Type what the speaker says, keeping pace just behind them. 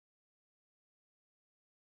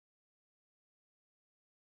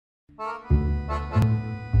Officer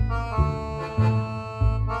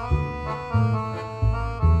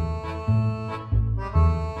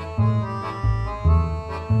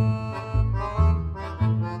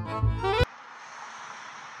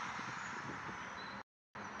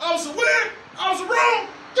Wynn, Officer Wrong,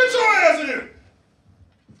 get your ass in here.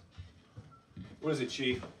 What is it,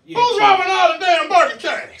 Chief? Yeah, who's robbing all the damn Burger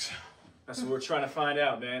Kings? That's what we're trying to find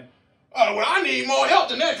out, man. Well, I need more help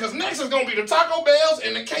than that, because next is going to be the Taco Bells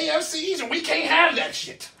and the KFCs, and we can't have that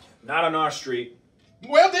shit. Not on our street.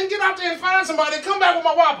 Well, then get out there and find somebody and come back with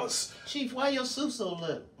my Whoppers. Chief, why your suit so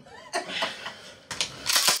little? I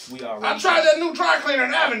tried that new dry cleaner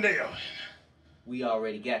in Avondale. We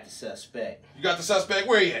already got the suspect. You got the suspect?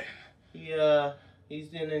 Where he at?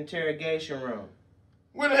 He's in the interrogation room.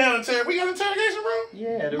 Where the hell we got an interrogation room?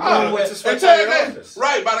 Yeah, the room with interrogation.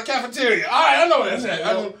 Right, by the cafeteria. All right, I know that's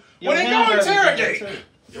that. Well, then go interrogate.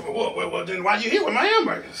 Yeah, well, then why you here with my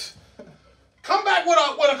hamburgers? Come back with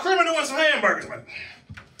a criminal and some hamburgers, man.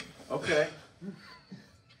 Okay.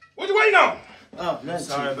 What you waiting on? Oh, nothing.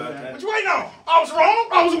 Sorry about that. What you waiting on? I was wrong.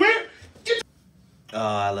 I was weird. Oh,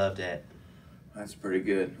 I love that. That's pretty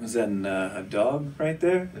good. Was that a dog right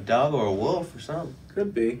there? A dog or a wolf or something?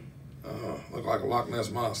 Could be. Look like a Loch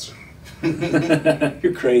Ness monster.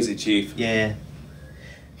 You're crazy, Chief. Yeah.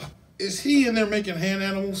 Is he in there making hand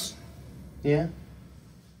animals? Yeah.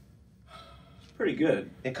 It's pretty good.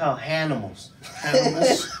 They're called Hanimals.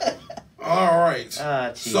 Animals? All right.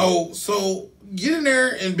 Chief. So get in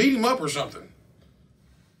there and beat him up or something.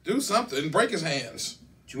 Do something. Break his hands.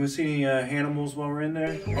 Do you want to see any animals while we're in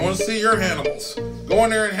there? I want to see your animals. Go in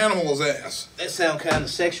there and handle his ass. That sounds kind of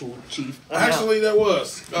sexual, Chief. Actually, that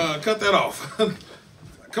was. Cut that off.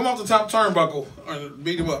 Come off the top turnbuckle and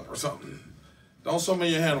beat him up or something. Don't show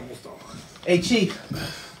me your animals, though. Hey, Chief.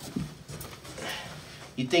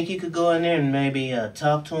 You think you could go in there and maybe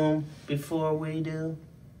talk to him before we do?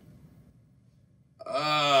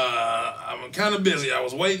 I'm kind of busy. I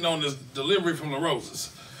was waiting on this delivery from the Roses.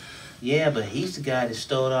 Yeah, but he's the guy that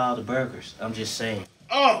stole all the burgers. I'm just saying.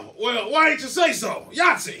 Oh, well, why didn't you say so?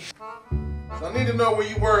 Yahtzee! So I need to know where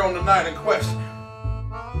you were on the night in question.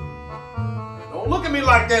 Don't look at me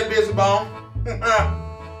like that, busy bone.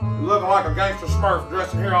 You're looking like a gangster smurf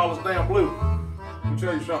dressed in here all this damn blue. Let me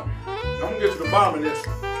tell you something. I'm gonna get to the bottom of this.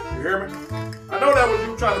 You hear me? I know that was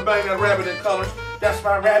you trying to bang that rabbit in colors. That's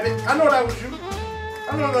my rabbit. I know that was you.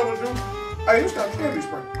 I know that was you. Hey, this got candy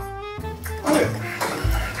spray. Go ahead.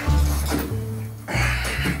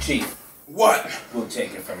 Chief. What? We'll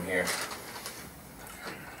take it from here.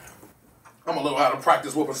 I'm a little out of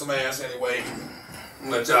practice whooping some ass anyway. I'm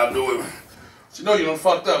gonna let y'all do it. But you know you done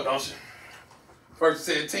fucked up, don't you? First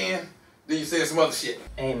you said 10, then you said some other shit.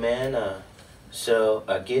 Hey, man, so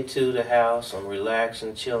I get to the house, I'm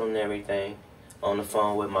relaxing, chilling and everything. On the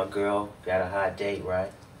phone with my girl, got a hot date,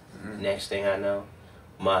 right? Mm-hmm. Next thing I know,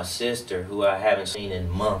 my sister, who I haven't seen in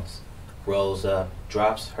months, rolls up,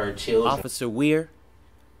 drops her children. Officer Weir,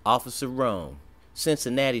 Officer Rome,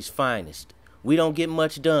 Cincinnati's finest. We don't get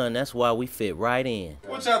much done, that's why we fit right in.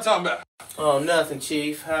 What y'all talking about? Oh, nothing,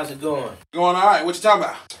 Chief. How's it going? Going all right. What you talking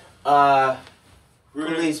about?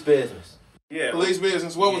 Police business. Yeah. Police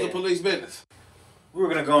business? What was the police business? We were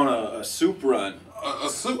going to go on a soup run. A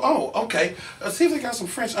soup? Oh, okay. See if they got some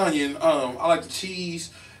French onion. I like the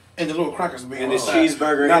cheese and the little crackers. And the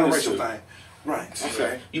cheeseburger not and a the racial soup. thing. Right.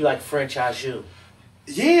 Okay. You like French au jus?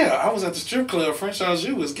 Yeah, I was at the strip club. French au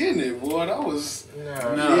jus was getting it, boy. That was... No,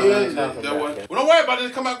 yeah, that was... Well, don't worry about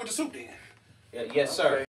it. Come back with the soup then. Yeah, yes,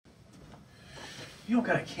 sir. You don't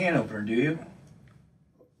got a can opener, do you?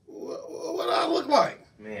 What do I look like?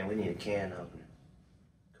 Man, we need a can opener.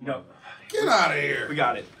 No. Get out of here. We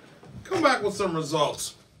got it. Come back with some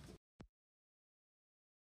results.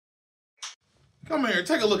 Come here.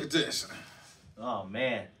 Take a look at this. Oh,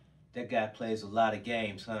 man. That guy plays a lot of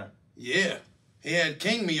games, huh? Yeah. He had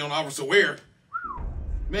King me on Officer Ware.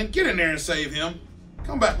 Man, get in there and save him.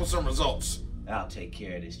 Come back with some results. I'll take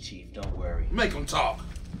care of this, Chief. Don't worry. Make him talk.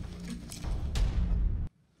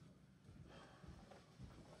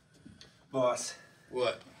 Boss.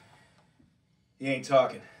 What? He ain't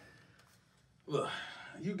talking. Look,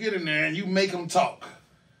 you get in there and you make him talk.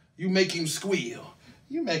 You make him squeal.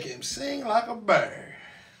 You make him sing like a bird.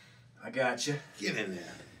 I got you. Get in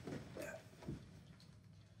there.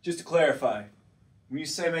 Just to clarify, when you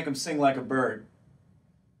say make him sing like a bird,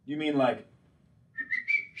 you mean like...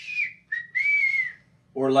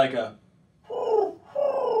 or like a...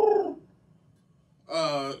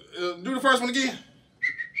 do the first one again.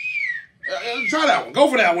 Try that one. Go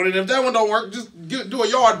for that one. And if that one don't work, just do a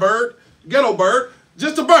yard bird, ghetto bird,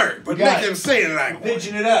 just a bird. But make him say it like one.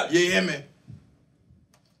 Pitching it up. You hear me?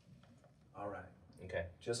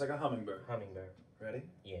 Just like a hummingbird. Hummingbird. Ready?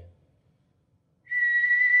 Yeah.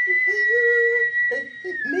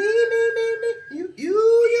 You,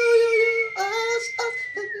 us,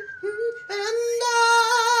 and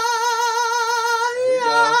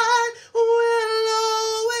I will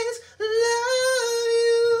always love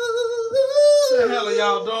you. What the hell are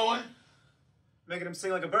y'all doing? Making him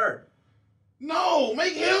sing like a bird. No,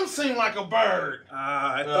 make him sing like a bird.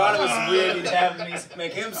 I thought it was weird you'd have me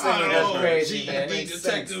make him sing like a bird. crazy, man. G&D Makes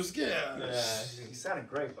detectives, yeah. He sounded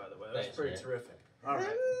great, by the way. That was Thanks, pretty man. terrific. All right.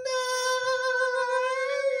 And